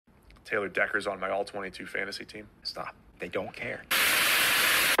Taylor Decker's on my All-22 fantasy team. Stop. They don't care.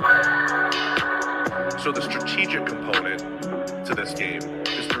 So the strategic component to this game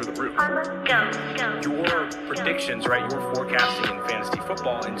is through the roof. Your predictions, right? Your forecasting in fantasy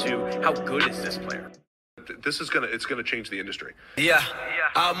football into how good is this player? This is gonna change the industry. Yeah,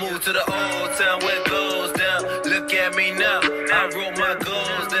 I moved to the old town where it goes down. Look at me now. I wrote my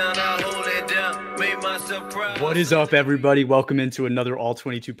goals down. I hold it down. Made myself proud. What is up, everybody? Welcome into another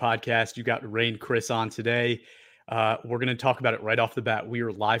All-22 podcast. You got Ray and Chris on today. We're going to talk about it right off the bat. We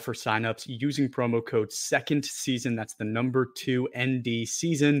are live for signups using promo code second season. That's the number 2 ND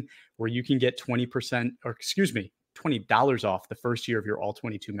season, where you can get $20 off the first year of your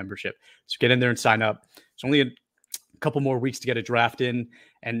All-22 membership. So get in there and sign up. It's only a couple more weeks to get a draft in.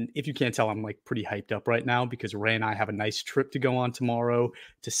 And if you can't tell, I'm like pretty hyped up right now because Ray and I have a nice trip to go on tomorrow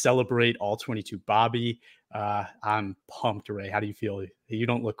to celebrate All-22 Bobby. I'm pumped, Ray. How do you feel? You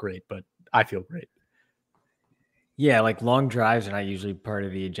don't look great, but I feel great. Yeah, like long drives are not usually part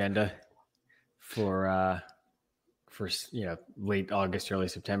of the agenda for late August, early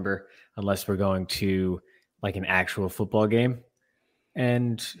September, unless we're going to like an actual football game.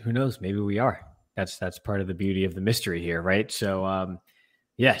 And who knows, maybe we are. That's part of the beauty of the mystery here, right? So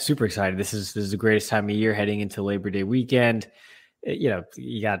yeah, super excited. This is the greatest time of year heading into Labor Day weekend.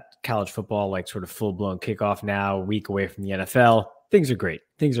 You got college football like sort of full-blown kickoff now, a week away from the NFL. Things are great.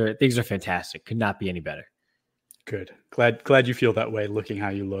 Things are fantastic. Could not be any better. Good. Glad you feel that way, looking how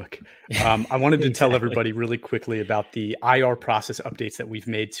you look. I wanted to tell everybody really quickly about the IR process updates that we've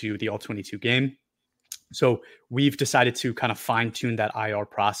made to the All-22 game. So we've decided to kind of fine tune that IR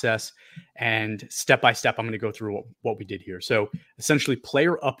process, and step by step, I'm going to go through what we did here. So essentially,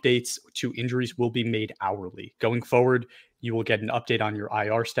 player updates to injuries will be made hourly. Going forward, you will get an update on your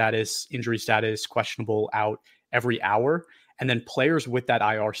IR status, injury status, questionable, out every hour. And then players with that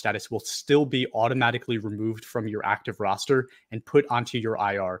IR status will still be automatically removed from your active roster and put onto your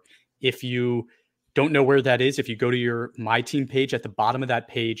IR. If you don't know where that is, if you go to your My Team page, at the bottom of that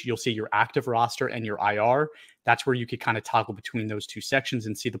page, you'll see your active roster and your IR. That's where you could kind of toggle between those two sections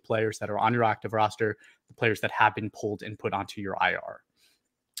and see the players that are on your active roster, the players that have been pulled and put onto your IR.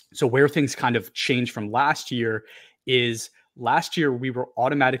 So where things kind of changed from last year is last year, we were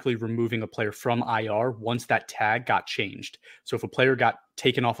automatically removing a player from IR once that tag got changed. So if a player got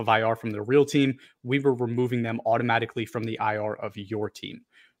taken off of IR from the real team, we were removing them automatically from the IR of your team.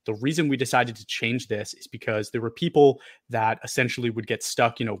 The reason we decided to change this is because there were people that essentially would get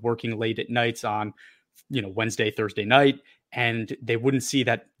stuck, working late at nights on, Wednesday, Thursday night, and they wouldn't see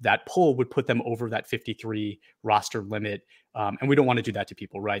that pull would put them over that 53 roster limit. And we don't want to do that to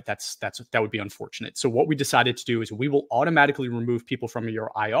people, right? That would be unfortunate. So what we decided to do is we will automatically remove people from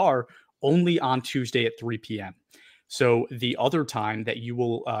your IR only on Tuesday at 3 p.m. So the other time that you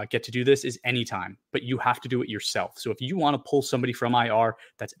will get to do this is anytime, but you have to do it yourself. So if you want to pull somebody from IR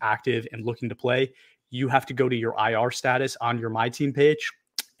that's active and looking to play, you have to go to your IR status on your My Team page.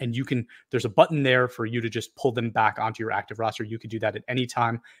 And there's a button there for you to just pull them back onto your active roster. You could do that at any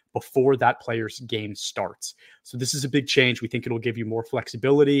time before that player's game starts. So this is a big change. We think it'll give you more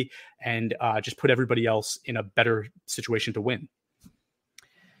flexibility and just put everybody else in a better situation to win.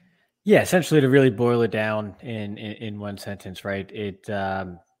 Yeah, essentially to really boil it down in one sentence, right?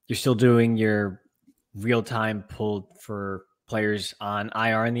 You're still doing your real-time pull for players on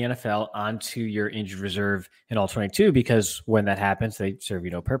IR in the NFL onto your injured reserve in All-22, because when that happens, they serve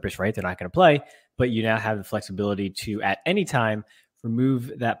you no purpose, right? They're not going to play, but you now have the flexibility to, at any time,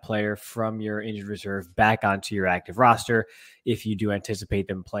 remove that player from your injured reserve back onto your active roster if you do anticipate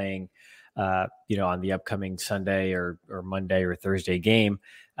them playing, on the upcoming Sunday or Monday or Thursday game,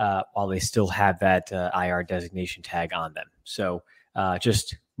 while they still have that IR designation tag on them. So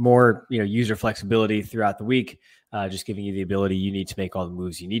just more, user flexibility throughout the week. Just giving you the ability you need to make all the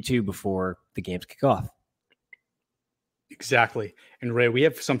moves you need to before the games kick off. Exactly. And Ray, we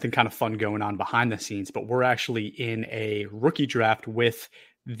have something kind of fun going on behind the scenes, but we're actually in a rookie draft with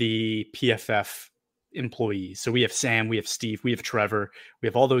the PFF employees. So we have Sam, we have Steve, we have Trevor, we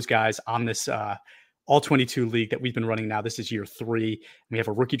have all those guys on this All-22 league that we've been running now. This is year 3. And we have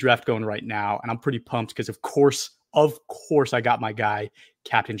a rookie draft going right now. And I'm pretty pumped because of course, I got my guy,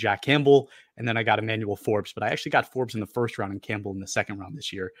 Captain Jack Campbell, and then I got Emmanuel Forbes, but I actually got Forbes in the first round and Campbell in the second round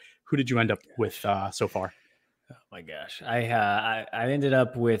this year. Who did you end up with so far? Oh my gosh. I ended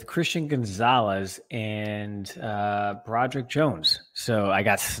up with Christian Gonzalez and Broderick Jones. So I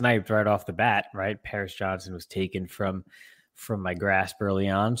got sniped right off the bat, right? Paris Johnson was taken from my grasp early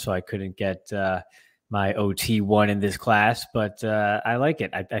on, so I couldn't get my OT1 in this class, but I like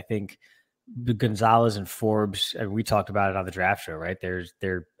it. I think Gonzalez and Forbes, and we talked about it on the draft show, right?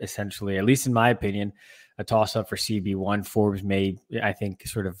 They're essentially, at least in my opinion, a toss-up for CB1. Forbes I think,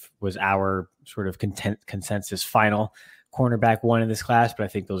 sort of was our sort of consensus final cornerback one in this class, but I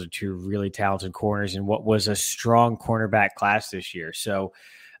think those are two really talented corners in what was a strong cornerback class this year. So,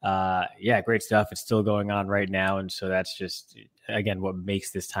 great stuff. It's still going on right now, and so that's just, again, what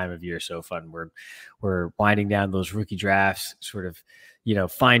makes this time of year so fun. We're winding down those rookie drafts, sort of,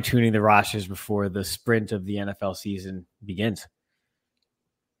 fine-tuning the rosters before the sprint of the NFL season begins.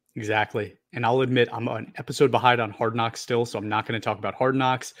 Exactly. And I'll admit I'm an episode behind on Hard Knocks still, so I'm not going to talk about Hard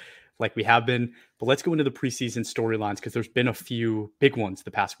Knocks like we have been. But let's go into the preseason storylines, because there's been a few big ones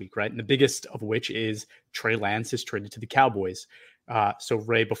the past week, right? And the biggest of which is Trey Lance is traded to the Cowboys. So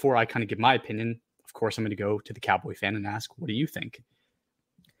Ray, before I kind of give my opinion, of course, I'm going to go to the Cowboy fan and ask, what do you think?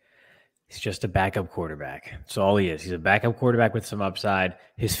 He's just a backup quarterback. That's all he is. He's a backup quarterback with some upside.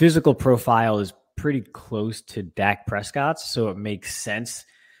 His physical profile is pretty close to Dak Prescott's, so it makes sense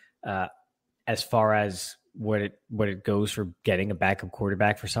as far as what it goes for getting a backup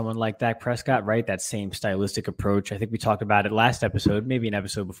quarterback for someone like Dak Prescott, right? That same stylistic approach. I think we talked about it last episode, maybe an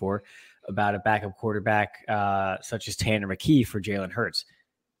episode before, about a backup quarterback such as Tanner McKee for Jalen Hurts.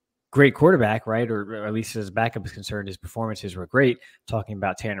 Great quarterback, right? Or at least as backup is concerned, his performances were great, talking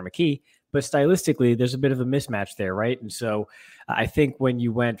about Tanner McKee. But stylistically, there's a bit of a mismatch there, right? And so I think when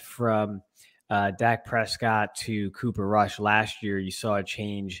you went from Dak Prescott to Cooper Rush last year, you saw a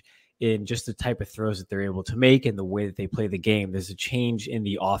change in just the type of throws that they're able to make and the way that they play the game. There's a change in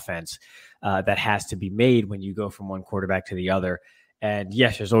the offense that has to be made when you go from one quarterback to the other. And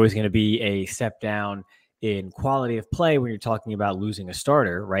yes, there's always going to be a step down in quality of play when you're talking about losing a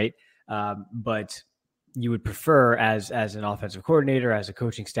starter, right? But you would prefer as an offensive coordinator, as a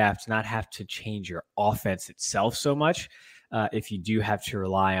coaching staff, to not have to change your offense itself so much if you do have to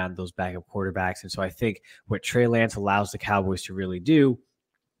rely on those backup quarterbacks. And so I think what Trey Lance allows the Cowboys to really do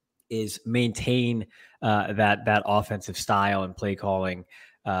is maintain that offensive style and play calling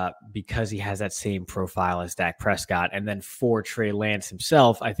because he has that same profile as Dak Prescott. And then for Trey Lance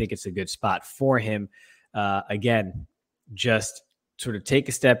himself, I think it's a good spot for him. Again, just sort of take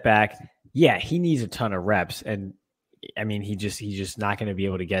a step back. Yeah, he needs a ton of reps. And I mean, he's just not going to be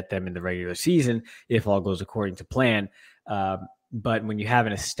able to get them in the regular season if all goes according to plan. But when you have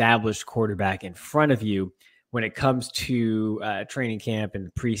an established quarterback in front of you, when it comes to training camp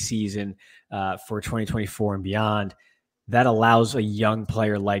and preseason for 2024 and beyond, that allows a young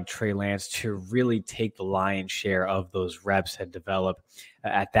player like Trey Lance to really take the lion's share of those reps and develop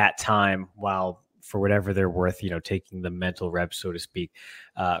at that time, while, for whatever they're worth, taking the mental reps, so to speak,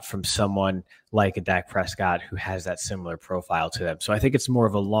 from someone like a Dak Prescott who has that similar profile to them. So I think it's more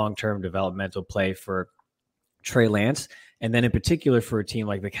of a long-term developmental play for Trey Lance. And then in particular for a team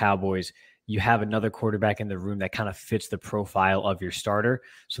like the Cowboys, you have another quarterback in the room that kind of fits the profile of your starter.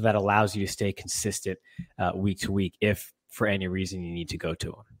 So that allows you to stay consistent week to week if for any reason you need to go to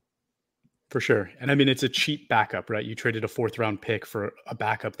him. For sure. And I mean, it's a cheap backup, right? You traded a 4th round pick for a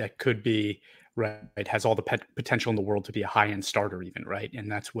backup that could be, right, has all the potential in the world to be a high-end starter even, right?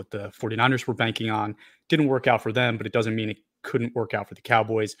 And that's what the 49ers were banking on. Didn't work out for them, but it doesn't mean it couldn't work out for the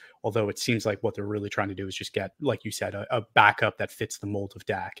Cowboys, although it seems like what they're really trying to do is just get, like you said, a backup that fits the mold of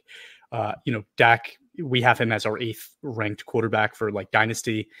Dak. Dak, we have him as our 8th ranked quarterback for like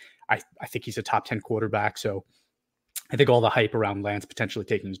Dynasty. I think he's a top 10 quarterback. So I think all the hype around Lance potentially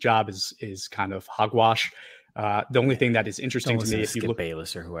taking his job is kind of hogwash. The only thing that is interesting to me, if you look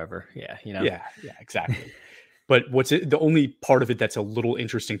Bayless or whoever, yeah, exactly. But the only part of it that's a little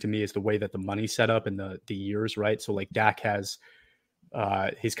interesting to me is the way that the money's set up and the years, right? So like Dak has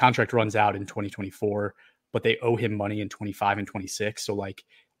his contract runs out in 2024, but they owe him money in 25 and 26. So like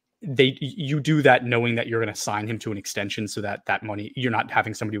you do that knowing that you're going to sign him to an extension so that money, you're not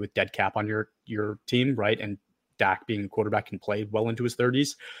having somebody with dead cap on your team, right? And Dak being a quarterback can play well into his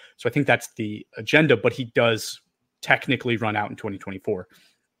 30s. So I think that's the agenda, but he does technically run out in 2024.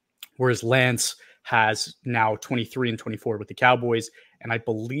 Whereas Lance has now 23 and 24 with the Cowboys. And I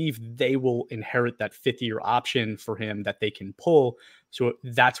believe they will inherit that 5th-year option for him that they can pull. So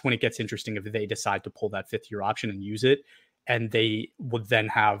that's when it gets interesting if they decide to pull that 5th-year option and use it. And they would then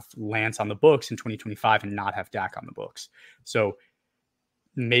have Lance on the books in 2025 and not have Dak on the books. So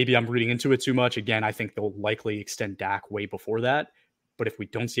maybe I'm reading into it too much. Again, I think they'll likely extend Dak way before that. But if we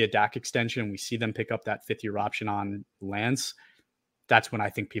don't see a Dak extension, we see them pick up that 5th-year option on Lance, that's when I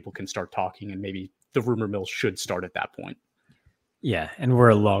think people can start talking, and maybe the rumor mill should start at that point. Yeah, and we're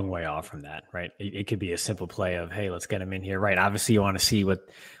a long way off from that, right? It could be a simple play of, hey, let's get him in here, right? Obviously, you want to see what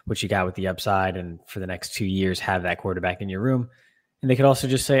you got with the upside, and for the next 2 years, have that quarterback in your room. And they could also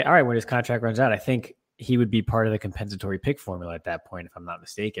just say, all right, when his contract runs out, I think he would be part of the compensatory pick formula at that point, if I'm not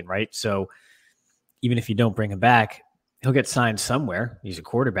mistaken, right? So even if you don't bring him back, he'll get signed somewhere. He's a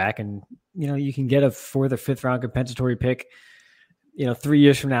quarterback, and you can get a 4th or 5th round compensatory pick, 3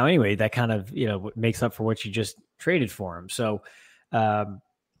 years from now anyway. That kind of makes up for what you just traded for him. So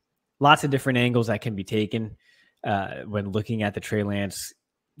lots of different angles that can be taken when looking at the Trey Lance,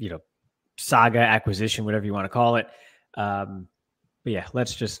 saga, acquisition, whatever you want to call it. But yeah,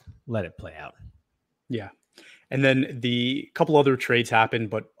 let's just let it play out. Yeah. And then the couple other trades happened,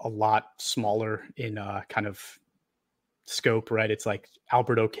 but a lot smaller in kind of scope, right? It's like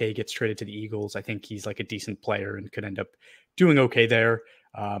Albert OK gets traded to the Eagles. I think he's like a decent player and could end up doing okay there.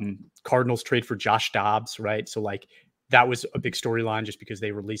 Cardinals trade for Josh Dobbs, right? So like that was a big storyline just because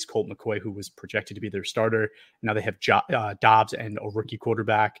they released Colt McCoy, who was projected to be their starter. Now they have Dobbs and a rookie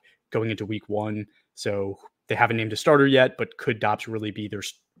quarterback going into week 1. So they haven't named a starter yet, but could Dobbs really be their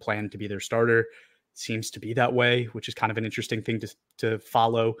plan to be their starter? Seems to be that way, which is kind of an interesting thing to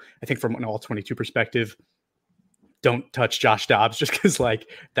follow. I think from an all-22 perspective, don't touch Josh Dobbs just because like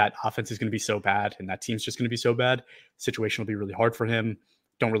that offense is going to be so bad and that team's just going to be so bad. Situation will be really hard for him.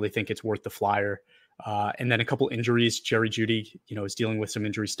 Don't really think it's worth the flyer. And then a couple injuries. Jerry Jeudy, is dealing with some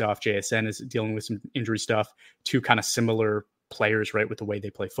injury stuff. JSN is dealing with some injury stuff. Two kind of similar players, right, with the way they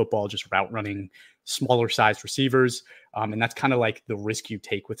play football, just route running, smaller sized receivers. And that's kind of like the risk you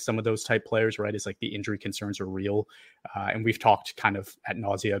take with some of those type players, right? Is like the injury concerns are real. And we've talked kind of ad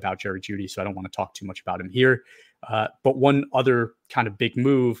nausea about Jerry Jeudy, so I don't want to talk too much about him here. But one other kind of big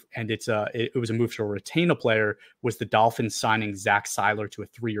move, and it was a move to retain a player, was the Dolphins signing Zach Seiler to a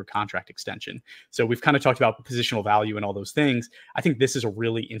 3-year contract extension. So we've kind of talked about positional value and all those things. I think this is a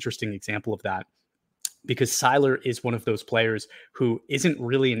really interesting example of that, because Seiler is one of those players who isn't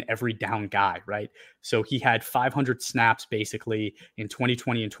really an every down guy, right? So he had 500 snaps basically in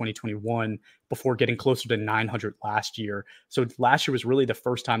 2020 and 2021 before getting closer to 900 last year. So last year was really the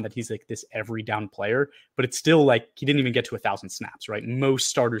first time that he's like this every down player, but it's still like he didn't even get to 1,000 snaps, right? Most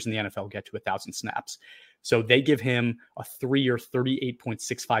starters in the NFL get to 1,000 snaps. So they give him a 3-year,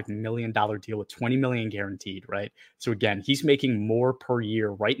 $38.65 million deal with $20 million guaranteed, right? So again, he's making more per year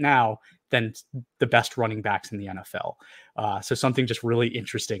right now than the best running backs in the NFL. So something just really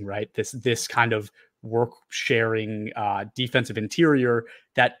interesting, right? This kind of work sharing defensive interior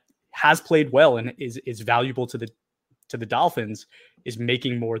that has played well and is valuable to the Dolphins is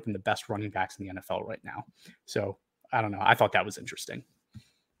making more than the best running backs in the NFL right now. So I don't know. I thought that was interesting.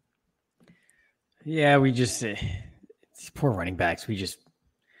 Yeah, we just these poor running backs. We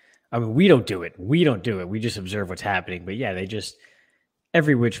don't do it. We just observe what's happening. But yeah, they just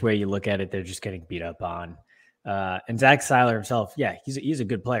every which way you look at it, they're just getting beat up on. And Zach Seiler himself, yeah, he's a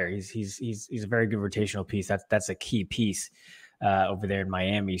good player. He's a very good rotational piece. That's a key piece over there in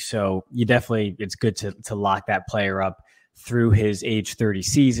Miami. So it's good to lock that player up through his age 30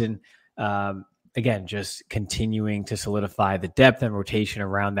 season. Again, just continuing to solidify the depth and rotation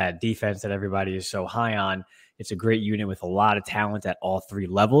around that defense that everybody is so high on. It's a great unit with a lot of talent at all 3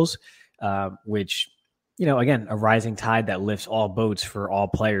 levels, which, again, a rising tide that lifts all boats for all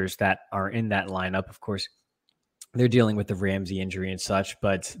players that are in that lineup. Of course, they're dealing with the Ramsey injury and such,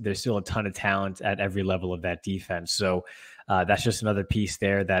 but there's still a ton of talent at every level of that defense. So that's just another piece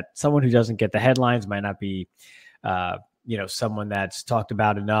there that someone who doesn't get the headlines might not be someone that's talked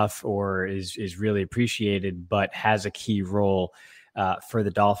about enough or is really appreciated, but has a key role for the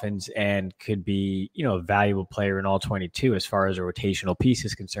Dolphins and could be, a valuable player in all-22 as far as a rotational piece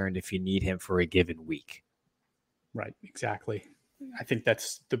is concerned if you need him for a given week. Right, exactly. I think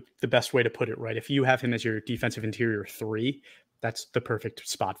that's the best way to put it, right? If you have him as your defensive interior 3, that's the perfect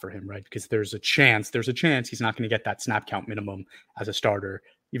spot for him, right? Because there's a chance he's not going to get that snap count minimum as a starter,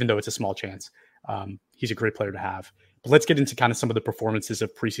 even though it's a small chance. He's a great player to have. But let's get into kind of some of the performances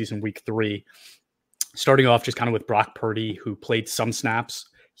of preseason week 3. Starting off just kind of with Brock Purdy, who played some snaps.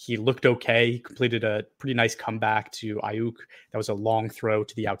 He looked okay. He completed a pretty nice comeback to Ayuk. That was a long throw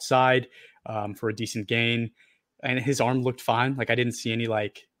to the outside for a decent gain. And his arm looked fine. Like I didn't see any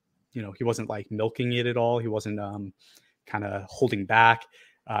he wasn't like milking it at all. He wasn't kind of holding back.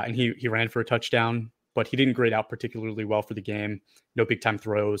 And he ran for a touchdown, but he didn't grade out particularly well for the game. No big time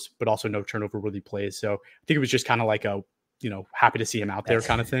throws, but also no turnover worthy plays. So I think it was just kind of like a, happy to see him out there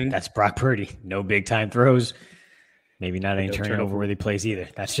kind of thing. That's Brock Purdy. No big time throws. Maybe not any turnover worthy plays either.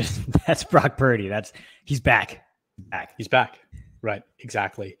 That's Brock Purdy. He's back. He's back. Right.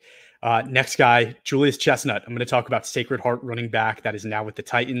 Exactly. Next guy, Julius Chestnut. I'm going to talk about Sacred Heart running back that is now with the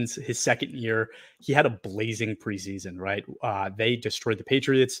Titans. His second year, he had a blazing preseason, right? They destroyed the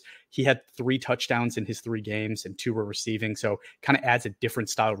Patriots. He had 3 touchdowns in his 3 games and 2 were receiving. So kind of adds a different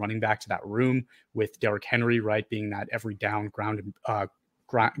style running back to that room with Derrick Henry, right? Being that every down grind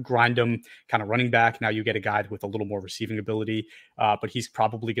him kind of running back. Now you get a guy with a little more receiving ability, but he's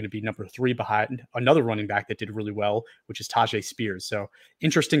probably going to be number 3 behind another running back that did really well, which is Tajay Spears. So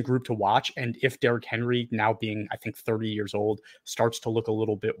interesting group to watch. And if Derrick Henry, now being, I think 30 years old, starts to look a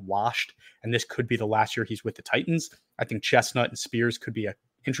little bit washed, and this could be the last year he's with the Titans, I think Chestnut and Spears could be an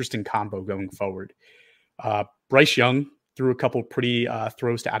interesting combo going forward. Bryce Young threw a couple pretty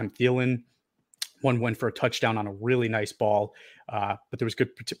throws to Adam Thielen. One went for a touchdown on a really nice ball, but there was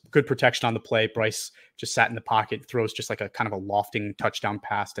good protection on the play. Bryce just sat in the pocket, throws just like a kind of a lofting touchdown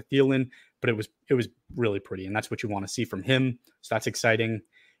pass to Thielen, but it was really pretty, and that's what you want to see from him. So that's exciting.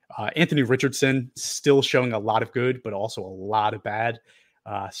 Anthony Richardson still showing a lot of good, but also a lot of bad.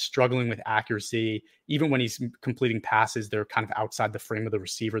 Struggling with accuracy. Even when he's completing passes, they're kind of outside the frame of the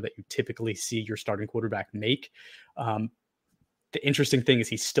receiver that you typically see your starting quarterback make. The interesting thing is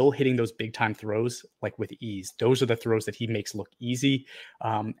he's still hitting those big time throws like with ease. Those are the throws that he makes look easy.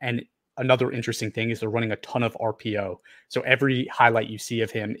 And another interesting thing is they're running a ton of RPO. So every highlight you see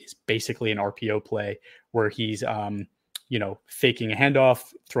of him is basically an RPO play where he's, faking a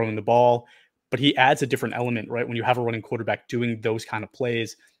handoff, throwing the ball, but he adds a different element, right? When you have a running quarterback doing those kind of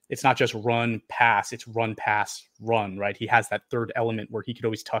plays, it's not just run, pass, it's run, pass, run, right? He has that third element where he could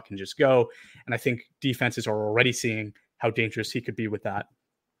always tuck and just go. And I think defenses are already seeing how dangerous he could be with that.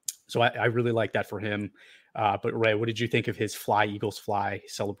 So I really like that for him. But Ray, what did you think of his Fly Eagles Fly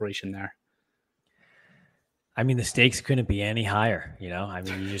celebration there? I mean, the stakes couldn't be any higher, you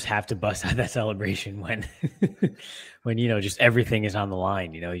just have to bust out that celebration when, just everything is on the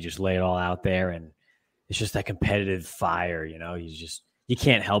line, you just lay it all out there and it's just that competitive fire, you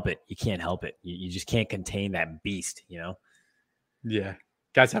can't help it. You can't help it. You just can't contain that beast, Yeah.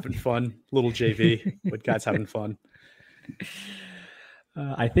 Guys having fun, little JV, but guys having fun.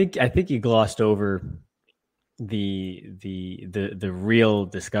 I think you glossed over the real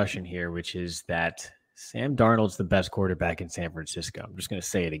discussion here, which is that Sam Darnold's the best quarterback in San Francisco. I'm just going to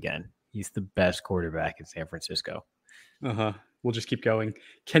say it again. He's the best quarterback in San Francisco. We'll just keep going.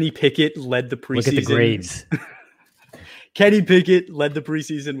 Kenny Pickett led the preseason. Look at the grades. Kenny Pickett led the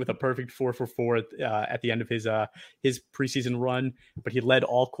preseason with a perfect 4 for 4 at the end of his preseason run, but he led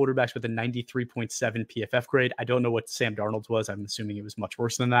all quarterbacks with a 93.7 PFF grade. I don't know what Sam Darnold's was. I'm assuming it was much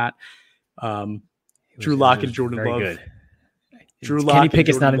worse than that. Drew Lock and Jordan Love. Good. Kenny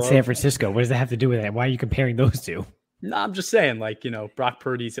Pickett's not in San Francisco. What does that have to do with that? Why are you comparing those two? No, I'm just saying, Brock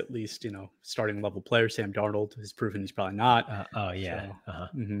Purdy's at least, starting level player. Sam Darnold has proven he's probably not.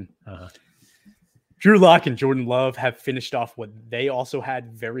 Drew Lock and Jordan Love have finished off what they also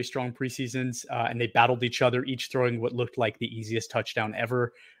had very strong preseasons, and they battled each other, each throwing what looked like the easiest touchdown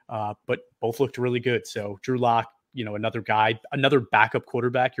ever, but both looked really good. So Drew Lock, another guy, another backup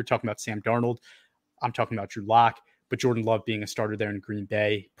quarterback. You're talking about Sam Darnold. I'm talking about Drew Lock, but Jordan Love being a starter there in Green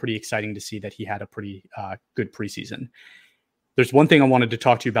Bay, pretty exciting to see that he had a pretty good preseason. There's one thing I wanted to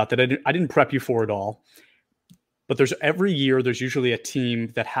talk to you about that I didn't prep you for at all. But every year, there's usually a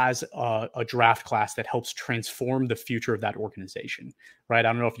team that has a draft class that helps transform the future of that organization, right?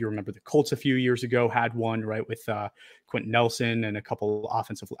 I don't know if you remember the Colts a few years ago had one, right, with Quentin Nelson and a couple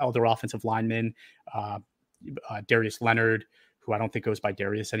other offensive linemen, Darius Leonard, who I don't think goes by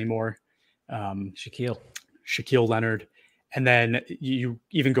Darius anymore. Shaquille Leonard. And then you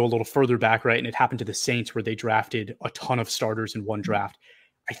even go a little further back, right? And it happened to the Saints where they drafted a ton of starters in one draft.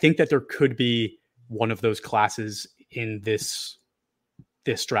 I think that there could be one of those classes in this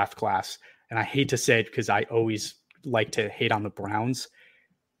draft class. And I hate to say it because I always like to hate on the Browns,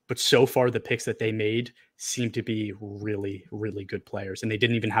 but so far the picks that they made seem to be really, really good players. And they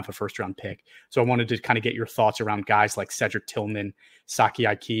didn't even have a first round pick. So I wanted to kind of get your thoughts around guys like Cedric Tillman, Saki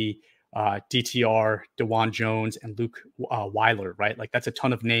Aiki, DTR, DeJuan Jones, and Luke Weiler, right? Like that's a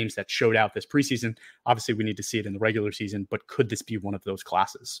ton of names that showed out this preseason. Obviously we need to see it in the regular season, but could this be one of those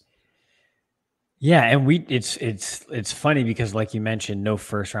classes? Yeah, and it's funny because like you mentioned, no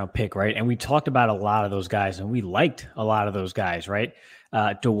first round pick, right? And we talked about a lot of those guys and we liked a lot of those guys, right?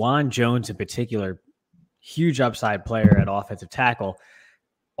 DeJuan Jones in particular, huge upside player at offensive tackle,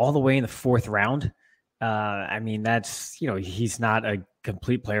 all the way in the 4th round. I mean, that's, he's not a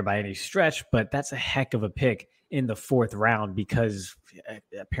complete player by any stretch, but that's a heck of a pick in the 4th round because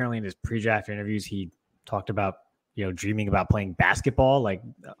apparently in his pre-draft interviews, he talked about, dreaming about playing basketball. Like,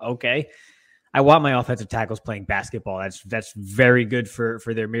 okay. I want my offensive tackles playing basketball. That's very good for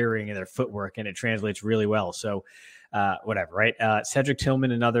their mirroring and their footwork, and it translates really well. So whatever, right? Cedric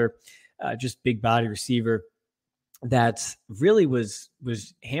Tillman, another just big body receiver that really was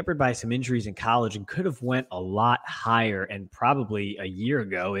hampered by some injuries in college and could have went a lot higher, and probably a year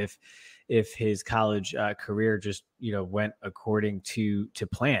ago if his college career just went according to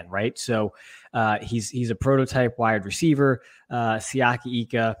plan, right? So he's a prototype wide receiver. Siaki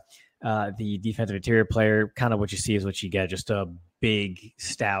Ika, the defensive interior player, kind of what you see is what you get, just a big,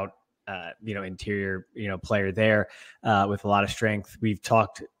 stout, interior, player there with a lot of strength. We've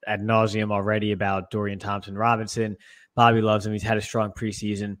talked ad nauseum already about Dorian Thompson-Robinson. Bobby loves him. He's had a strong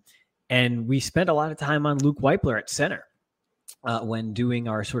preseason. And we spent a lot of time on Luke Weipler at center when doing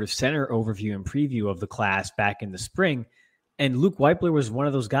our sort of center overview and preview of the class back in the spring. And Luke Weipler was one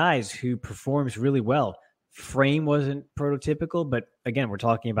of those guys who performs really well. Frame wasn't prototypical, but again, we're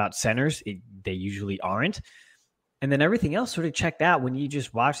talking about centers. They usually aren't. And then everything else sort of checked out when you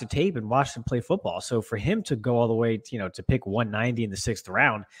just watch the tape and watch them play football. So for him to go all the way, to pick 190 in the 6th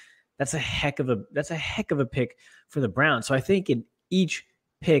round, that's a heck of a pick for the Browns. So I think in each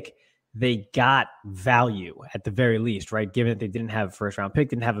pick, they got value at the very least, right? Given that they didn't have a first round pick,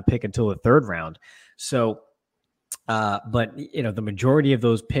 didn't have a pick until the 3rd round. So, but the majority of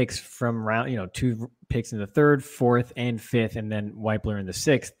those picks from round, 2 picks in the 3rd, 4th, and 5th, and then Weipler in the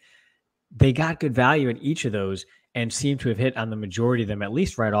 6th, they got good value in each of those and seem to have hit on the majority of them, at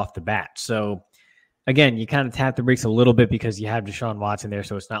least right off the bat. So again, you kind of tap the brakes a little bit because you have Deshaun Watson there.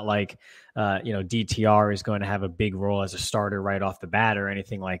 So it's not like, DTR is going to have a big role as a starter right off the bat or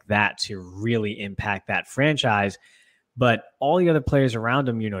anything like that to really impact that franchise. But all the other players around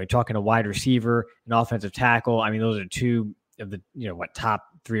him, you're talking a wide receiver, an offensive tackle. I mean, those are 2 of the, top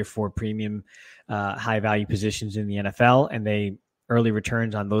 3 or 4 premium high value positions in the NFL. And early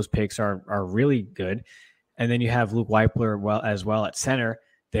returns on those picks are really good. And then you have Luke Weipler as well at center.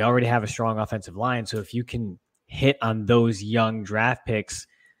 They already have a strong offensive line. So if you can hit on those young draft picks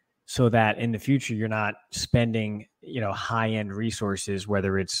so that in the future you're not spending, high-end resources,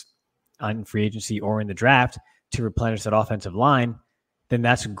 whether it's on free agency or in the draft, to replenish that offensive line, then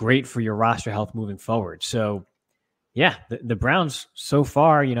that's great for your roster health moving forward. So, yeah, the Browns so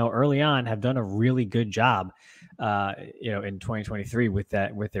far, early on have done a really good job, in 2023 with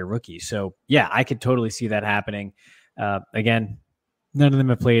their rookies. So, yeah, I could totally see that happening. Again, none of them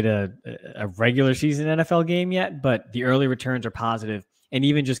have played a regular season NFL game yet, but the early returns are positive. And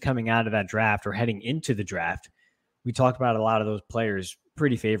even just coming out of that draft or heading into the draft, we talked about a lot of those players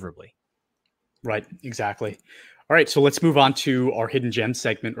pretty favorably. Right, exactly. All right, so let's move on to our hidden gem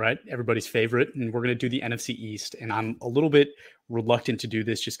segment, right? Everybody's favorite, and we're going to do the NFC East. And I'm a little bit reluctant to do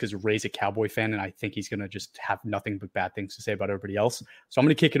this just because Ray's a Cowboy fan, and I think he's going to just have nothing but bad things to say about everybody else. So I'm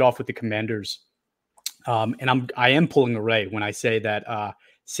going to kick it off with the Commanders. And I am pulling a Ray when I say that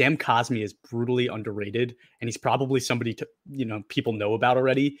Sam Cosmi is brutally underrated, and he's probably somebody people know about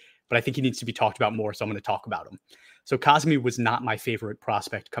already, but I think he needs to be talked about more. So I'm going to talk about him. So Cosmi was not my favorite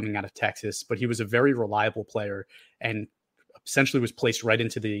prospect coming out of Texas, but he was a very reliable player and essentially was placed right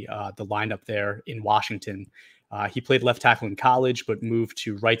into the lineup there in Washington. He played left tackle in college, but moved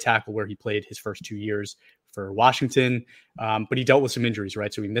to right tackle where he played his first 2 years for Washington. But he dealt with some injuries,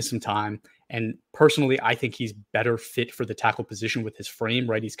 right? So he missed some time. And personally, I think he's better fit for the tackle position with his frame,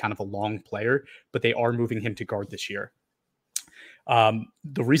 right? He's kind of a long player, but they are moving him to guard this year.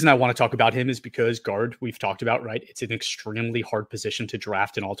 The reason I want to talk about him is because guard, we've talked about, right? It's an extremely hard position to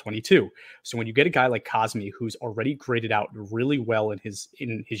draft in All-22. So when you get a guy like Cosmi, who's already graded out really well in his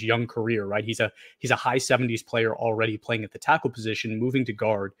young career, right? He's a high 70s player already playing at the tackle position, moving to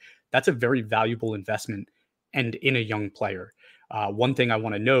guard. That's a very valuable investment and in a young player. One thing I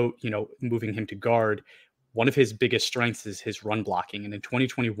want to note, moving him to guard, one of his biggest strengths is his run blocking. And in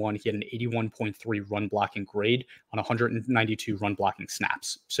 2021, he had an 81.3 run blocking grade on 192 run blocking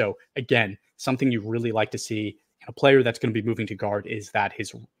snaps. So again, something you really like to see in a player that's going to be moving to guard is that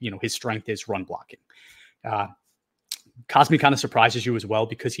his strength is run blocking. Cosmi kind of surprises you as well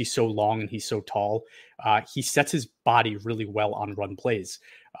because he's so long and he's so tall. He sets his body really well on run plays.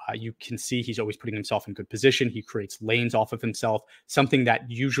 You can see he's always putting himself in good position. He creates lanes off of himself, something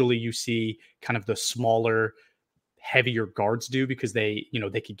that usually you see kind of the smaller, heavier guards do because they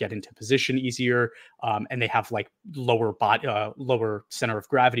could get into position easier and they have like lower center of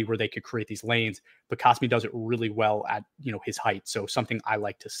gravity where they could create these lanes. But Cosmi does it really well at his height, so something I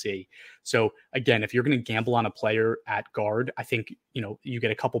like to see. So again, if you're going to gamble on a player at guard, I think you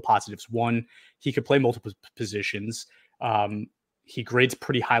get a couple positives. One, he could play multiple positions. He grades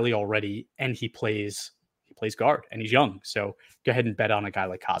pretty highly already, and he plays guard, and he's young. So go ahead and bet on a guy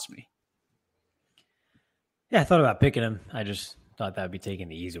like Cosmi. Yeah, I thought about picking him. I just thought that would be taking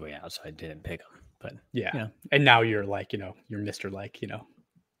the easy way out, so I didn't pick him. But yeah, and now you're like, you're Mr. like,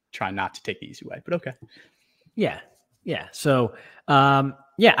 trying not to take the easy way, but okay. Yeah. So,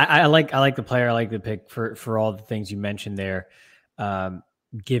 I like the player. I like the pick for all the things you mentioned there.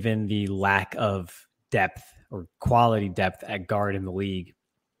 Given the lack of depth or quality depth at guard in the league,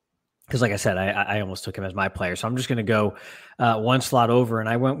 because like I said, I almost took him as my player. So I'm just going to go one slot over, and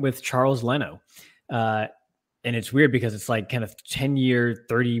I went with Charles Leno. And it's weird because it's like kind of 10-year,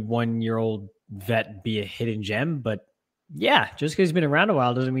 31-year-old vet be a hidden gem. But yeah, just because he's been around a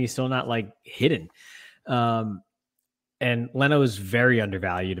while doesn't mean he's still not like hidden. And Leno is very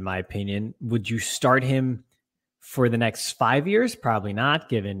undervalued, in my opinion. Would you start him for the next 5 years? Probably not,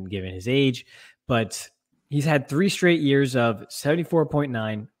 given his age. But he's had 3 straight years of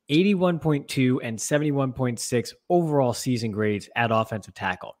 74.9, 81.2, and 71.6 overall season grades at offensive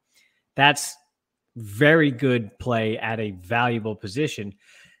tackle. That's very good play at a valuable position.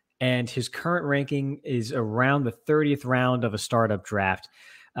 And his current ranking is around the 30th round of a startup draft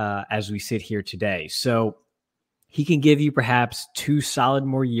as we sit here today. So he can give you perhaps 2 solid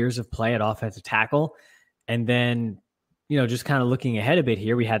more years of play at offensive tackle. And then, just kind of looking ahead a bit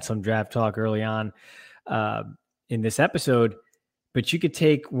here, we had some draft talk early on in this episode, but you could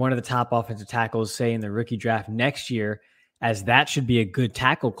take one of the top offensive tackles, say in the rookie draft next year, as that should be a good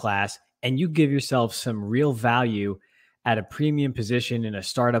tackle class. And you give yourself some real value at a premium position in a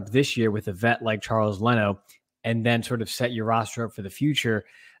startup this year with a vet like Charles Leno, and then sort of set your roster up for the future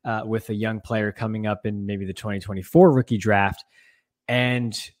with a young player coming up in maybe the 2024 rookie draft.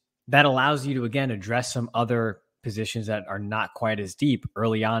 And that allows you to, again, address some other positions that are not quite as deep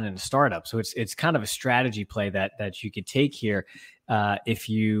early on in a startup. So it's kind of a strategy play that you could take here. If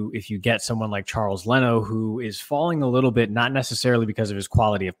you get someone like Charles Leno, who is falling a little bit, not necessarily because of his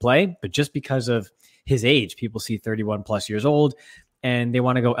quality of play, but just because of his age. People see 31 plus years old and they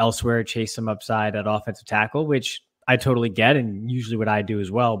want to go elsewhere, chase some upside at offensive tackle, which I totally get, and usually what I do as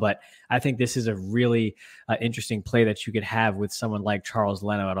well. But I think this is a really interesting play that you could have with someone like Charles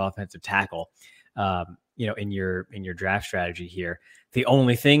Leno at offensive tackle, in your draft strategy here. The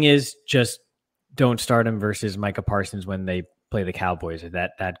only thing is just don't start him versus Micah Parsons when they play the Cowboys.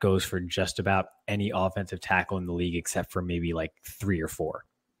 That goes for just about any offensive tackle in the league, except for maybe like 3 or 4.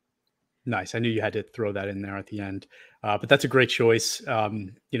 Nice. I knew you had to throw that in there at the end, but that's a great choice.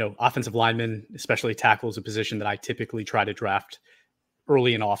 Offensive linemen, especially tackle, is a position that I typically try to draft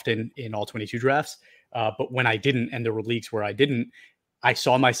early and often in all 22 drafts. But when I didn't, and there were leagues where I didn't, I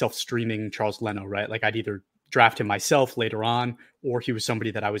saw myself streaming Charles Leno, right? Like I'd either draft him myself later on, or he was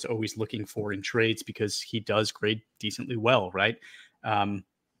somebody that I was always looking for in trades because he does grade decently well, right?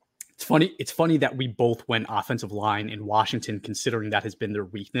 It's funny that we both went offensive line in Washington, considering that has been their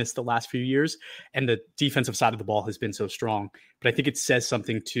weakness the last few years, and the defensive side of the ball has been so strong. But I think it says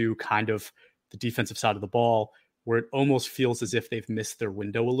something to kind of the defensive side of the ball, where it almost feels as if they've missed their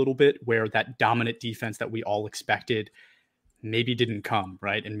window a little bit, where that dominant defense that we all expected maybe didn't come,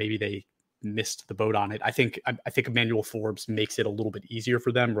 right? And maybe they missed the boat on it. I think Emmanuel Forbes makes it a little bit easier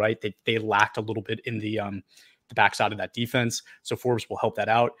for them, right? They lacked a little bit in the backside of that defense, so Forbes will help that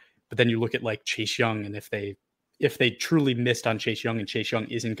out. But then you look at like Chase Young, and if they truly missed on Chase Young, and Chase Young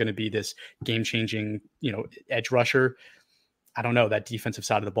isn't going to be this game-changing, edge rusher, I don't know. That defensive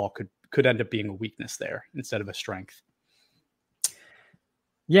side of the ball could end up being a weakness there instead of a strength.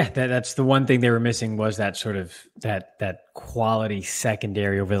 Yeah, that's the one thing they were missing, was that sort of that quality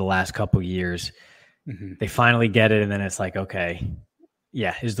secondary over the last couple of years. Mm-hmm. They finally get it, and then it's like, okay,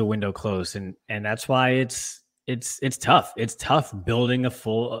 yeah, is the window closed? And that's why it's tough. It's tough building a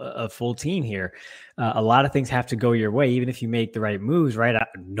full team here. A lot of things have to go your way, even if you make the right moves, right?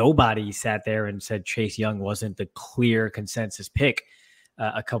 Nobody sat there and said Chase Young wasn't the clear consensus pick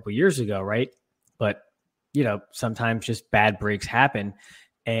a couple years ago, right? But, sometimes just bad breaks happen,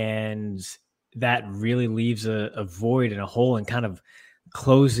 and that really leaves a void and a hole and kind of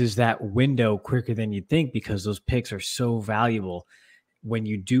closes that window quicker than you'd think, because those picks are so valuable. When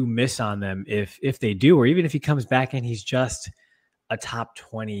you do miss on them, if they do, or even if he comes back and he's just a top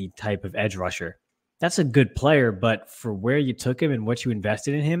 20 type of edge rusher, that's a good player. But for where you took him and what you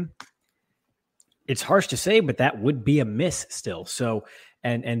invested in him, it's harsh to say, but that would be a miss still. So,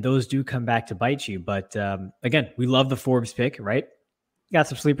 and those do come back to bite you. But again, we love the Forbes pick, right? Got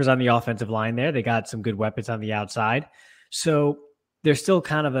some sleepers on the offensive line there. They got some good weapons on the outside. So they're still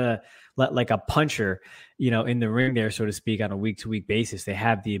kind of like a puncher, in the ring there, so to speak, on a week-to-week basis. They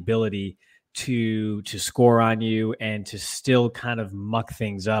have the ability to score on you and to still kind of muck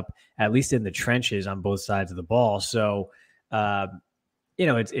things up, at least in the trenches on both sides of the ball. So,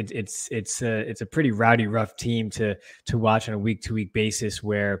 it's a pretty rowdy, rough team to watch on a week-to-week basis,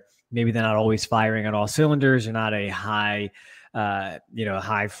 where maybe they're not always firing on all cylinders. They're not a high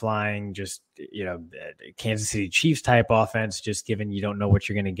flying, just, Kansas City Chiefs type offense, just given you don't know what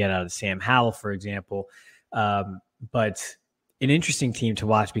you're going to get out of Sam Howell, for example. But an interesting team to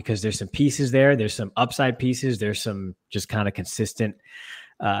watch because there's some pieces there. There's some upside pieces. There's some just kind of consistent,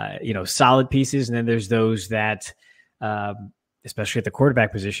 solid pieces. And then there's those that, especially at the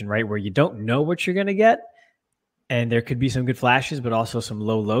quarterback position, right, where you don't know what you're going to get. And there could be some good flashes, but also some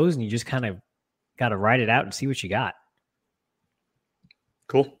low lows. And you just kind of got to ride it out and see what you got.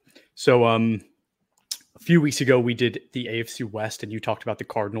 Cool. So a few weeks ago, we did the AFC West, and you talked about the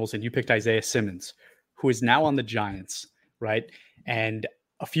Cardinals, and you picked Isaiah Simmons, who is now on the Giants, right? And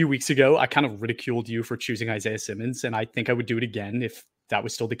a few weeks ago, I kind of ridiculed you for choosing Isaiah Simmons, and I think I would do it again if that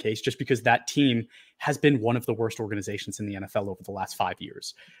was still the case, just because that team has been one of the worst organizations in the NFL over the last 5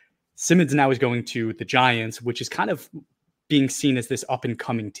 years. Simmons now is going to the Giants, which is kind of being seen as this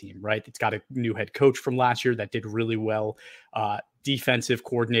up-and-coming team, right? It's got a new head coach from last year that did really well. Defensive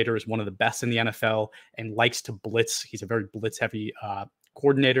coordinator is one of the best in the NFL and likes to blitz. He's a very blitz-heavy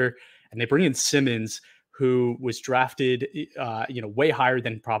coordinator. And they bring in Simmons, who was drafted, way higher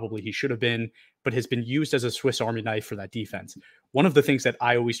than probably he should have been, but has been used as a Swiss Army knife for that defense. One of the things that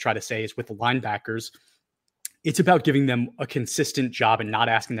I always try to say is with the linebackers, it's about giving them a consistent job and not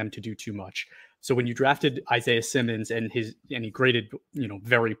asking them to do too much. So when you drafted Isaiah Simmons and he graded,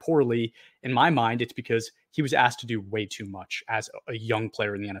 very poorly, in my mind, it's because he was asked to do way too much as a young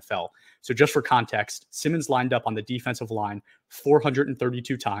player in the NFL. So just for context, Simmons lined up on the defensive line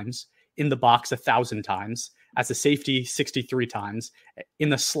 432 times, in the box 1,000 times, as a safety 63 times, in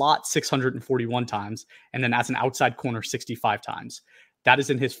the slot 641 times, and then as an outside corner 65 times. That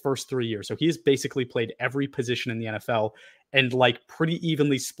is in his first 3 years. So he has basically played every position in the NFL and pretty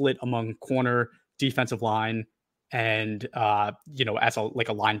evenly split among corner, defensive line, and, as a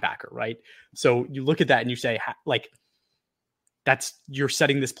linebacker, right? So you look at that and you say, you're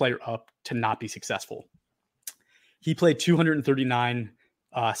setting this player up to not be successful. He played 239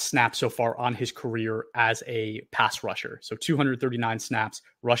 snaps so far on his career as a pass rusher. So 239 snaps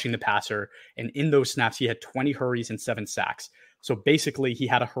rushing the passer. And in those snaps, he had 20 hurries and 7 sacks. So basically, he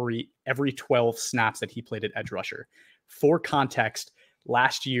had a hurry every 12 snaps that he played at edge rusher. For context,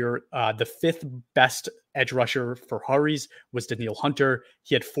 last year, the 5th best edge rusher for hurries was Daniil Hunter.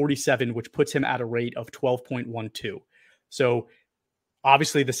 He had 47, which puts him at a rate of 12.12. So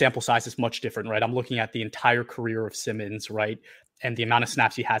obviously, the sample size is much different, right? I'm looking at the entire career of Simmons, right? And the amount of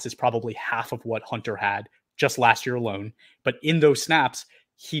snaps he has is probably half of what Hunter had just last year alone. But in those snaps,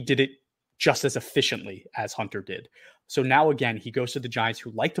 he did it just as efficiently as Hunter did. So now, again, he goes to the Giants,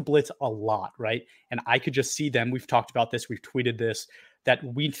 who like to blitz a lot, right? And I could just see them. We've talked about this. We've tweeted this, that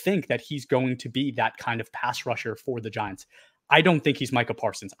we think that he's going to be that kind of pass rusher for the Giants. I don't think he's Micah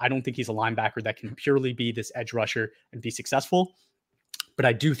Parsons. I don't think he's a linebacker that can purely be this edge rusher and be successful. But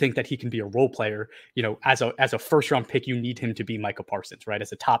I do think that he can be a role player. As a first-round pick, you need him to be Micah Parsons, right?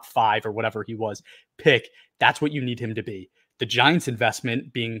 As a top 5 or whatever he was pick, that's what you need him to be. The Giants'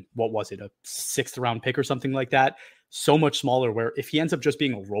 investment being, what was it, a 6th-round pick or something like that, so much smaller, where if he ends up just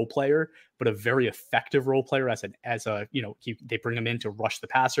being a role player, but a very effective role player they bring him in to rush the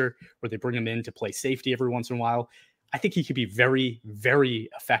passer, or they bring him in to play safety every once in a while, I think he could be very, very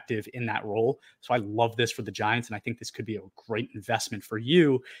effective in that role. So I love this for the Giants, and I think this could be a great investment for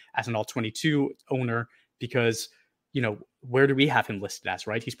you as an All-22 owner, because, where do we have him listed as,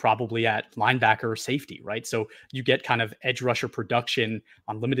 right? He's probably at linebacker or safety, right? So you get kind of edge rusher production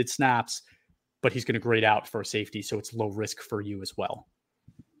on limited snaps, but he's going to grade out for a safety, so it's low risk for you as well.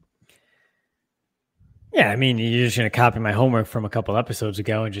 Yeah, I mean, you're just going to copy my homework from a couple episodes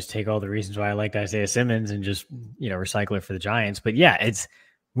ago and just take all the reasons why I liked Isaiah Simmons and just, recycle it for the Giants. But yeah, it's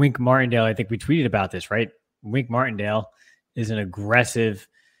Wink Martindale. I think we tweeted about this, right? Wink Martindale is an aggressive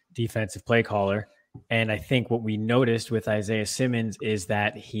defensive play caller. And I think what we noticed with Isaiah Simmons is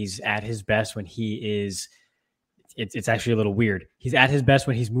that he's at his best when he is, it's actually a little weird. He's at his best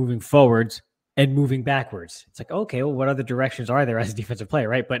when he's moving forwards and moving backwards. It's like, okay, well, what other directions are there as a defensive player,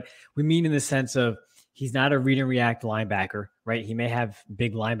 right? But we mean in the sense of, he's not a read and react linebacker, right? He may have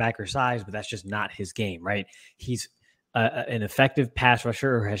big linebacker size, but that's just not his game, right? He's an effective pass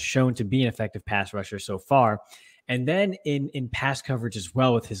rusher, or has shown to be an effective pass rusher so far. And then in pass coverage as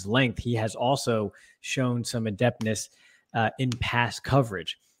well, with his length, he has also shown some adeptness in pass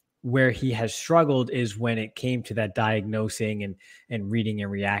coverage. Where he has struggled is when it came to that diagnosing and reading and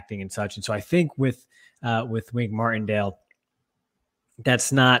reacting and such. And so I think with Wink Martindale,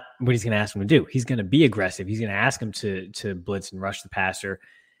 that's not what he's going to ask him to do. He's going to be aggressive. He's going to ask him to blitz and rush the passer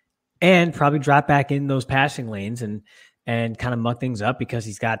and probably drop back in those passing lanes and kind of muck things up because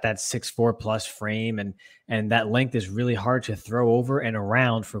he's got that 6'4" plus frame and that length is really hard to throw over and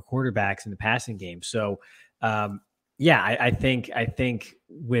around for quarterbacks in the passing game. So, I think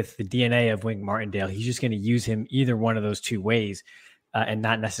with the DNA of Wink Martindale, he's just going to use him either one of those two ways and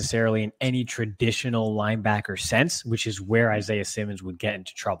not necessarily in any traditional linebacker sense, which is where Isaiah Simmons would get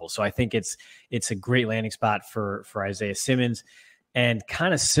into trouble. So I think it's a great landing spot for Isaiah Simmons. And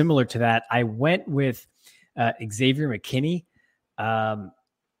kind of similar to that, I went with Xavier McKinney.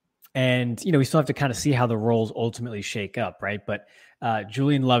 And, we still have to kind of see how the roles ultimately shake up, right? But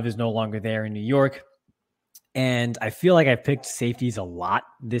Julian Love is no longer there in New York. And I feel like I've picked safeties a lot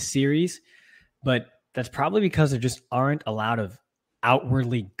this series, but that's probably because there just aren't a lot of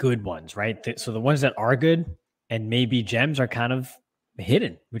outwardly good ones, right? So the ones that are good and maybe gems are kind of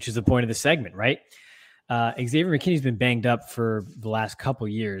hidden, which is the point of the segment, right? Xavier McKinney's been banged up for the last couple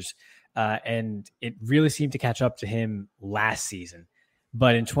years, and it really seemed to catch up to him last season.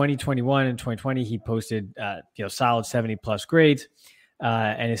 But in 2021 and 2020, he posted solid 70+ grades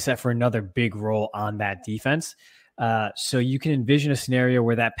and is set for another big role on that defense. So you can envision a scenario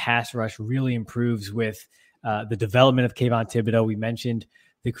where that pass rush really improves with the development of Kayvon Thibodeau. We mentioned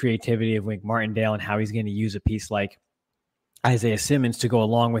the creativity of Wink Martindale and how he's going to use a piece like Isaiah Simmons to go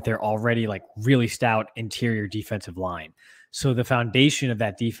along with their already really stout interior defensive line. So the foundation of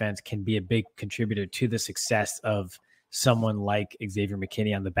that defense can be a big contributor to the success of someone like Xavier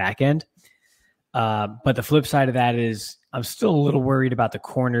McKinney on the back end. But the flip side of that is I'm still a little worried about the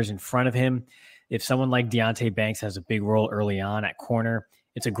corners in front of him. If someone like Deonte Banks has a big role early on at corner,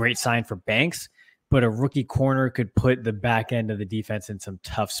 it's a great sign for Banks, but a rookie corner could put the back end of the defense in some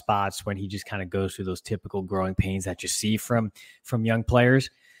tough spots when he just kind of goes through those typical growing pains that you see from young players.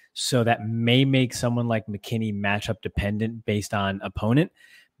 So that may make someone like McKinney matchup dependent based on opponent.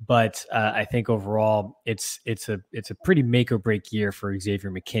 But I think overall it's a pretty make or break year for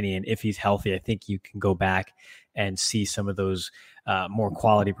Xavier McKinney. And if he's healthy, I think you can go back and see some of those more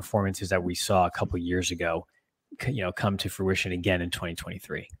quality performances that we saw a couple years ago, come to fruition again in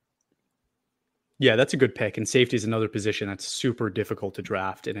 2023. Yeah, that's a good pick. And safety is another position that's super difficult to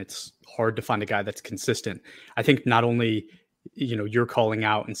draft, and it's hard to find a guy that's consistent. I think not only you're calling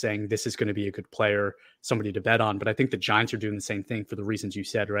out and saying this is going to be a good player, somebody to bet on, but I think the Giants are doing the same thing for the reasons you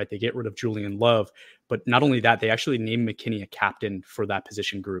said, right? They get rid of Julian Love, but not only that, they actually named McKinney a captain for that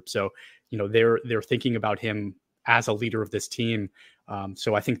position group. So, they're thinking about him as a leader of this team.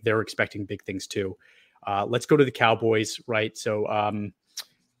 So I think they're expecting big things too. Let's go to the Cowboys, right? So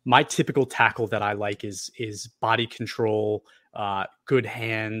my typical tackle that I like is body control, good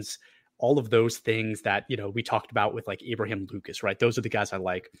hands, all of those things that, we talked about with like Abraham Lucas, right? Those are the guys I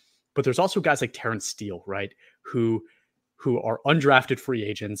like. But there's also guys like Terrence Steele, right? Who are undrafted free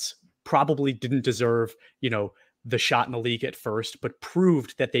agents, probably didn't deserve, the shot in the league at first, but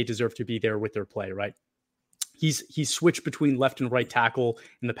proved that they deserve to be there with their play, right? He's switched between left and right tackle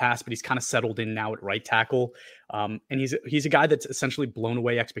in the past, but he's kind of settled in now at right tackle. And he's a guy that's essentially blown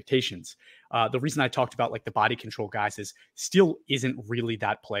away expectations. The reason I talked about like the body control guys is Steele isn't really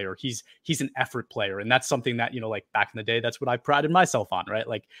that player. He's an effort player. And that's something that, like back in the day, that's what I prided myself on, right?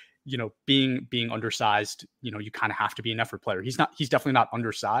 Like, being undersized, you kind of have to be an effort player. He's definitely not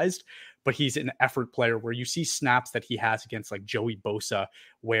undersized, but he's an effort player where you see snaps that he has against like Joey Bosa,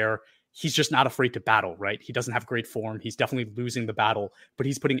 where he's just not afraid to battle, right? He doesn't have great form. He's definitely losing the battle, but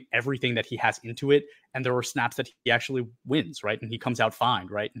he's putting everything that he has into it. And there are snaps that he actually wins, right? And he comes out fine,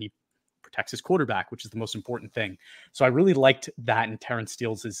 right? And he protects his quarterback, which is the most important thing. So I really liked that in Terrence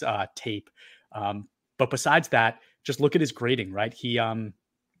Steele's tape. But besides that, just look at his grading, right? He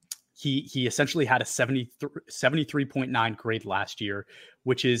essentially had a 73.9 grade last year,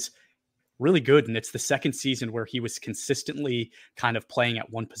 which is really good. And it's the second season where he was consistently kind of playing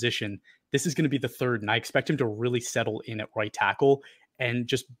at one position. This is going to be the third, and I expect him to really settle in at right tackle and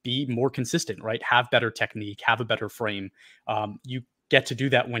just be more consistent, right? Have better technique, have a better frame. You get to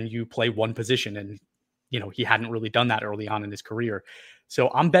do that when you play one position, and he hadn't really done that early on in his career. So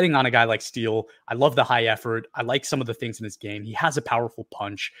I'm betting on a guy like Steele. I love the high effort. I like some of the things in his game. He has a powerful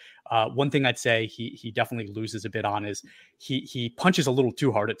punch. One thing I'd say he definitely loses a bit on is he punches a little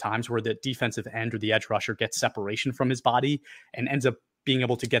too hard at times, where the defensive end or the edge rusher gets separation from his body and ends up being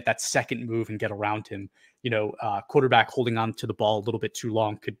able to get that second move and get around him. Quarterback holding on to the ball a little bit too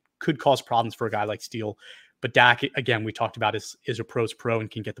long could cause problems for a guy like Steele. But Dak, again, we talked about is a pro's pro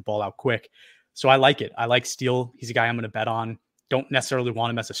and can get the ball out quick. So I like it. I like Steele. He's a guy I'm going to bet on. Don't necessarily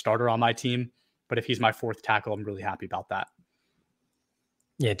want him as a starter on my team, but if he's my fourth tackle, I'm really happy about that.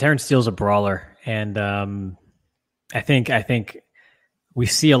 Yeah, Terrence Steele's a brawler, and I think we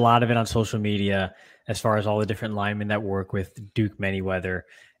see a lot of it on social media as far as all the different linemen that work with Duke Manyweather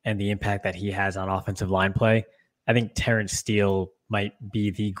and the impact that he has on offensive line play. I think Terrence Steele might be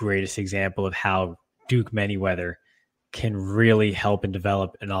the greatest example of how Duke Manyweather can really help and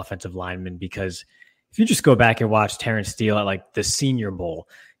develop an offensive lineman, because if you just go back and watch Terrence Steele at like the Senior Bowl,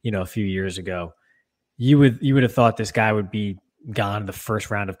 a few years ago, you would have thought this guy would be gone in the first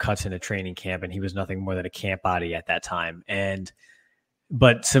round of cuts into training camp, and he was nothing more than a camp body at that time.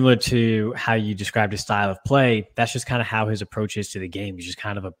 But similar to how you described his style of play, that's just kind of how his approach is to the game. He's just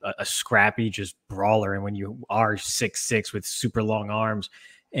kind of a scrappy, just brawler. And when you are 6'6" with super long arms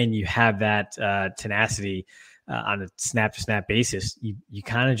and you have that tenacity on a snap-to-snap basis, you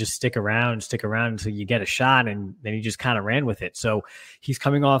kind of just stick around until you get a shot, and then he just kind of ran with it. So he's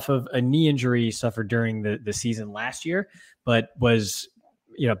coming off of a knee injury suffered during the season last year, but was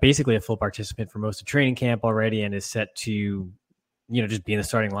basically a full participant for most of training camp already, and is set to just be in the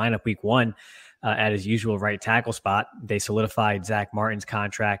starting lineup week 1 at his usual right tackle spot. They solidified Zach Martin's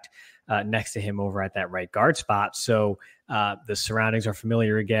contract next to him over at that right guard spot. So the surroundings are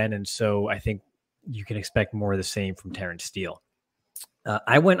familiar again. And so I think you can expect more of the same from Terrence Steele.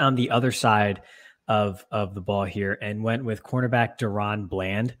 I went on the other side of the ball here and went with cornerback Deron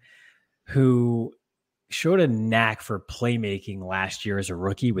Bland, who showed a knack for playmaking last year as a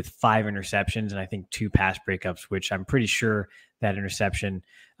rookie with 5 interceptions and I think 2 pass breakups, which I'm pretty sure that interception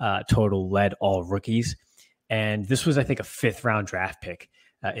total led all rookies. And this was, I think, a 5th round draft pick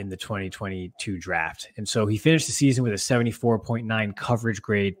in the 2022 draft. And so he finished the season with a 74.9 coverage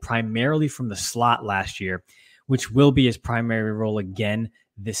grade, primarily from the slot last year, which will be his primary role again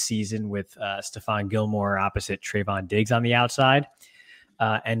this season with Stephon Gilmore opposite Trayvon Diggs on the outside.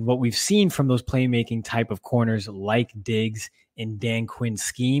 And what we've seen from those playmaking type of corners like Diggs in Dan Quinn's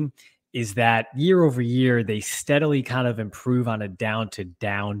scheme is that year over year, they steadily kind of improve on a down to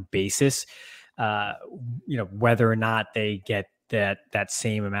down basis. Whether or not they get that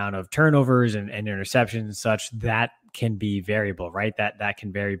same amount of turnovers and interceptions and such, that can be variable, right? That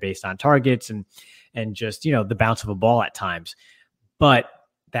can vary based on targets and just, the bounce of a ball at times. But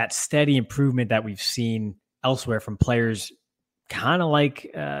that steady improvement that we've seen elsewhere from players kind of like,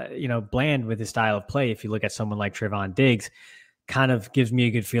 Bland with his style of play, if you look at someone like Trayvon Diggs, kind of gives me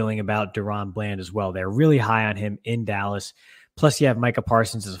a good feeling about Deron Bland as well. They're really high on him in Dallas. Plus, you have Micah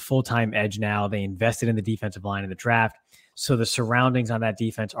Parsons as a full-time edge now. They invested in the defensive line in the draft. So the surroundings on that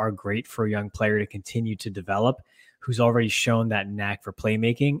defense are great for a young player to continue to develop, who's already shown that knack for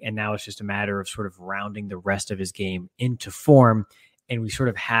playmaking. And now it's just a matter of sort of rounding the rest of his game into form. And we sort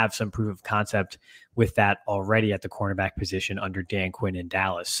of have some proof of concept with that already at the cornerback position under Dan Quinn in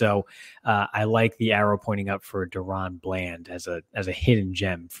Dallas. So I like the arrow pointing up for Deron Bland as a hidden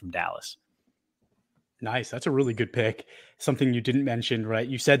gem from Dallas. Nice. That's a really good pick. Something you didn't mention, right?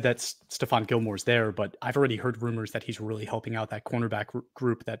 You said that Stephon Gilmore's there, but I've already heard rumors that he's really helping out that cornerback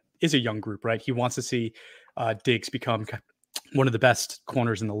group that is a young group, right? He wants to see Diggs become one of the best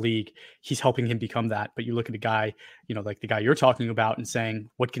corners in the league. He's helping him become that. But you look at a guy, like the guy you're talking about and saying,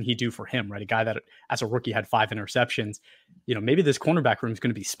 what can he do for him, right? A guy that as a rookie had 5 interceptions, maybe this cornerback room is going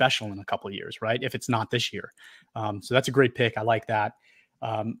to be special in a couple of years, right? If it's not this year. So that's a great pick. I like that.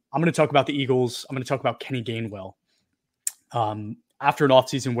 I'm going to talk about the Eagles. I'm going to talk about Kenny Gainwell. After an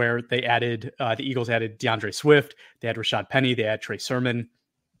offseason where they added, the Eagles added DeAndre Swift, they had Rashad Penny, they had Trey Sermon.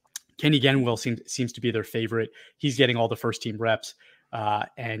 Kenny Gainwell seems to be their favorite. He's getting all the first team reps.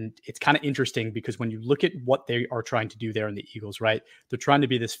 And it's kind of interesting because when you look at what they are trying to do there in the Eagles, right? They're trying to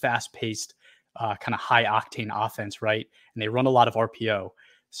be this fast paced, kind of high octane offense, right? And they run a lot of RPO.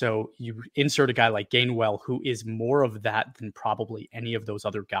 So you insert a guy like Gainwell, who is more of that than probably any of those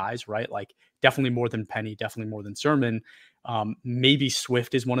other guys, right? Like definitely more than Penny, definitely more than Sermon. Maybe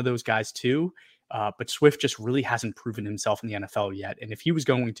Swift is one of those guys too. But Swift just really hasn't proven himself in the NFL yet. And if he was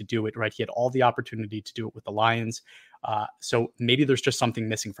going to do it, right, he had all the opportunity to do it with the Lions. So maybe there's just something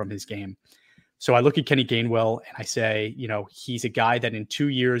missing from his game. So I look at Kenny Gainwell and I say, he's a guy that in 2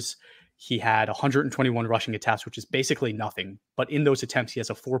 years, he had 121 rushing attempts, which is basically nothing. But in those attempts, he has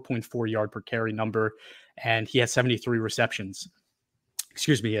a 4.4 yard per carry number, and he has 73 receptions.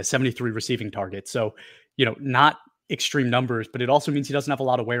 He has 73 receiving targets. So, not extreme numbers, but it also means he doesn't have a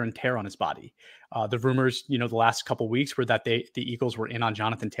lot of wear and tear on his body. The rumors, the last couple of weeks were that the Eagles were in on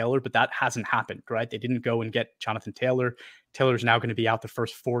Jonathan Taylor, but that hasn't happened, right? They didn't go and get Jonathan Taylor. Taylor's now going to be out the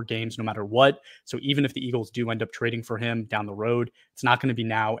first 4 games, no matter what. So even if the Eagles do end up trading for him down the road, it's not going to be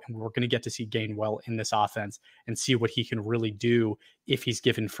now. And we're going to get to see Gainwell in this offense and see what he can really do if he's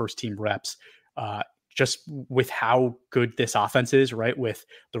given first team reps. just with how good this offense is, right? With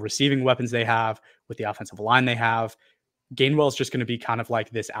the receiving weapons they have, with the offensive line they have, Gainwell is just going to be kind of like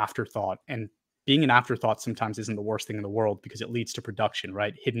this afterthought. And being an afterthought sometimes isn't the worst thing in the world because it leads to production,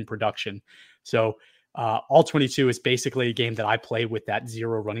 right? Hidden production. So All-22 is basically a game that I play with that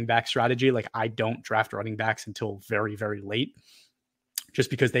zero running back strategy. Like, I don't draft running backs until very, very late, just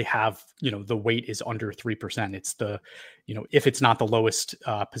because they have, the weight is under 3%. It's the, if it's not the lowest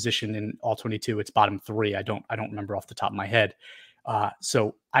position in All-22, it's bottom 3. I don't remember off the top of my head.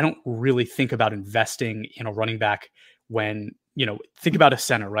 So I don't really think about investing in a running back when, think about a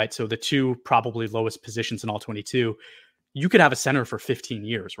center, right? So the two probably lowest positions in All-22, you could have a center for 15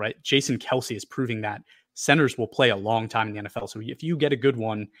 years, right? Jason Kelce is proving that centers will play a long time in the NFL. So if you get a good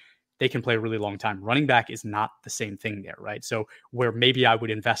one, they can play a really long time. Running back is not the same thing there, right? So where maybe I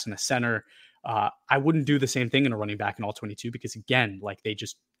would invest in a center, I wouldn't do the same thing in a running back in All-22 because, again, like they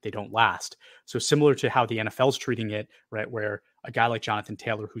don't last. So similar to how the NFL's treating it, right, where a guy like Jonathan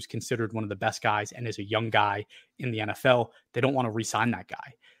Taylor, who's considered one of the best guys and is a young guy in the NFL, they don't want to re-sign that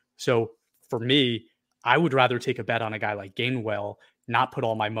guy. So for me, I would rather take a bet on a guy like Gainwell, not put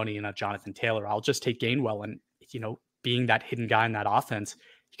all my money in a Jonathan Taylor. I'll just take Gainwell, and, being that hidden guy in that offense,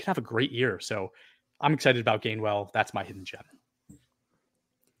 he could have a great year. So I'm excited about Gainwell. That's my hidden gem.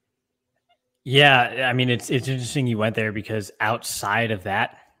 Yeah, I mean, it's interesting you went there because outside of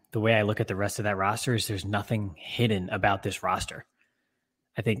that, the way I look at the rest of that roster is there's nothing hidden about this roster.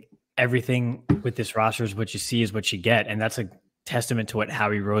 I think everything with this roster is what you see is what you get. And that's a testament to what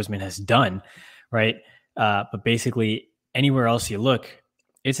Howie Roseman has done, right? But basically anywhere else you look,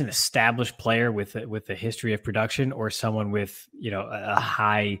 it's an established player with a history of production or someone with, a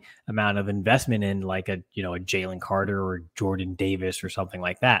high amount of investment in like a Jalen Carter or Jordan Davis or something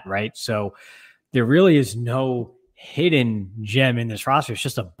like that. Right. So there really is no hidden gem in this roster. It's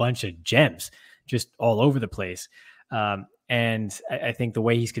just a bunch of gems just all over the place. And I think the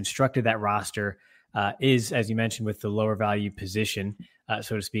way he's constructed that roster is, as you mentioned, with the lower value position,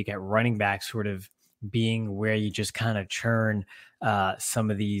 so to speak, at running back, sort of being where you just kind of churn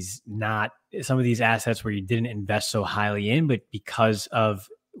some of these assets where you didn't invest so highly in, but because of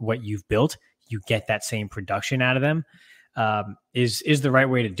what you've built, you get that same production out of them, is the right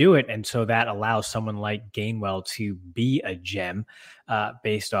way to do it. And so that allows someone like Gainwell to be a gem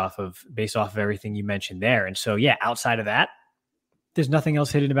based off of everything you mentioned there. And so, yeah, outside of that, there's nothing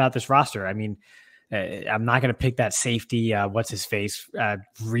else hidden about this roster. I mean, I'm not going to pick that safety. What's his face?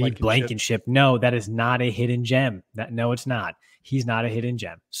 Reed Blankenship. No, that is not a hidden gem. No, it's not. He's not a hidden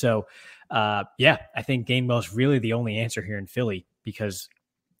gem. So, yeah, I think Gainwell is really the only answer here in Philly because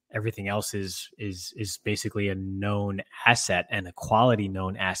everything else is basically a known asset and a quality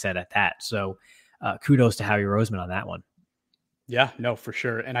known asset at that. So, kudos to Howie Roseman on that one. Yeah, no, for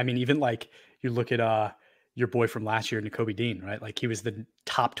sure. And I mean, even like you look at your boy from last year, Nakobe Dean, right? Like he was the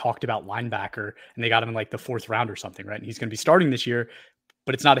top talked about linebacker and they got him in like the 4th round or something, right? And he's going to be starting this year,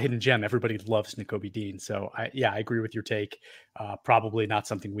 but it's not a hidden gem. Everybody loves Nakobe Dean. So I agree with your take. Probably not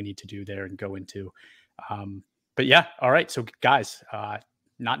something we need to do there and go into. But yeah. All right. So guys,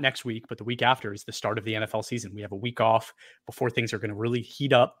 not next week, but the week after is the start of the NFL season. We have a week off before things are going to really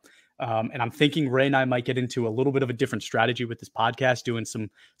heat up. And I'm thinking Ray and I might get into a little bit of a different strategy with this podcast, doing some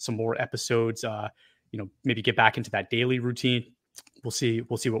more episodes, maybe get back into that daily routine. We'll see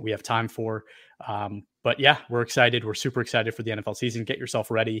what we have time for. But yeah, we're excited. We're super excited for the NFL season. Get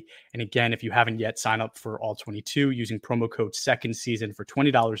yourself ready. And again, if you haven't yet, sign up for All-22 using promo code second season for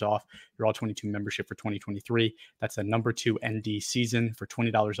 $20 off your All-22 membership for 2023. That's the number 2 ND season for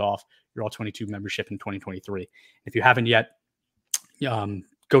 $20 off your All-22 membership in 2023. If you haven't yet,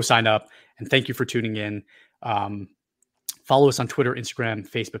 go sign up. And thank you for tuning in. Follow us on Twitter, Instagram,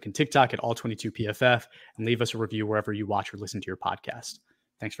 Facebook, and TikTok at All-22PFF, and leave us a review wherever you watch or listen to your podcast.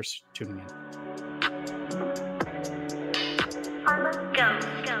 Thanks for tuning in.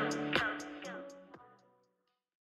 Go.